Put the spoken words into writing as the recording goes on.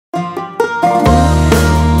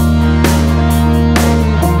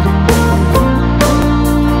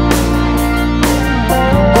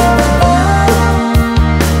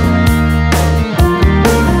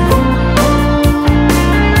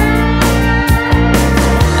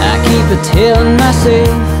Telling myself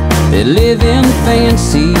that living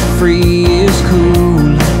fancy free is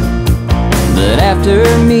cool, but after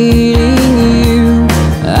meeting you,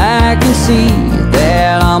 I can see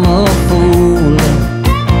that I'm a fool.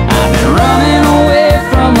 I've been running away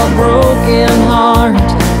from a broken heart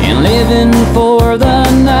and living for the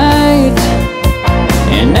night,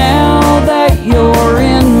 and now that you're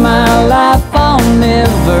in my life, I'll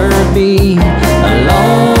never be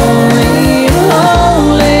alone.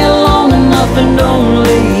 And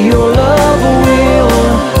only your love will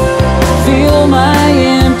fill my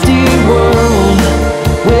empty world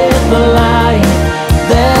with the light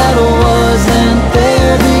that wasn't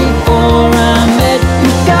there before I met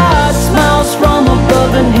you. God smiles from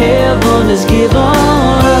above and heaven has given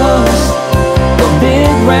us a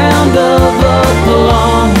big round of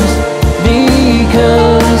applause,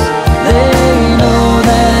 because they know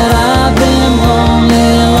that I've been lonely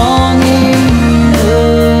long enough.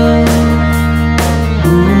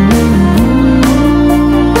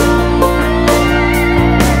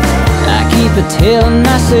 But telling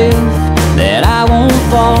myself that I won't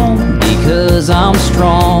fall because I'm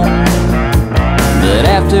strong, but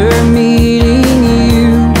after meeting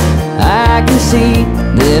you, I can see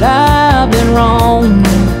that I've been wrong.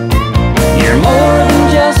 You're more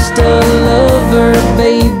than just a lover,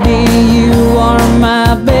 baby, you are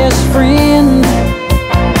my best friend,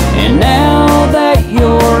 and now that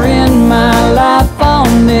you're in my life,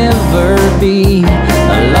 I'll never be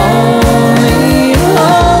alone.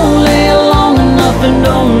 And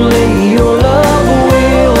only your love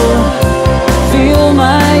will fill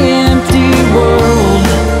my empty world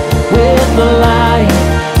with the light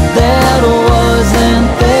that wasn't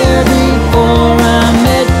there before I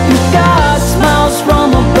met you. God smiles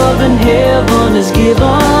from above and heaven has given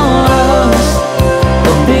us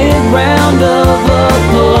a big round of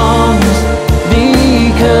applause,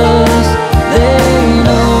 because they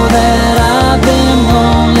know that I've been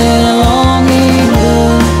lonely long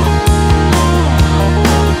enough.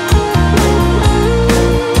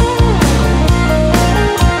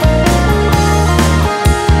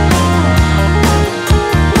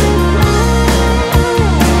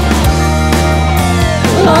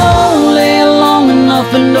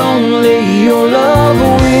 And only your love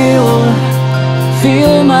will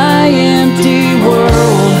fill my empty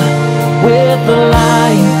world with the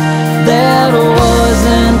light that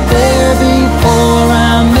wasn't there before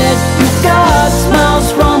I met you. God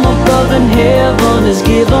smiles from above and heaven has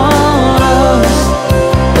given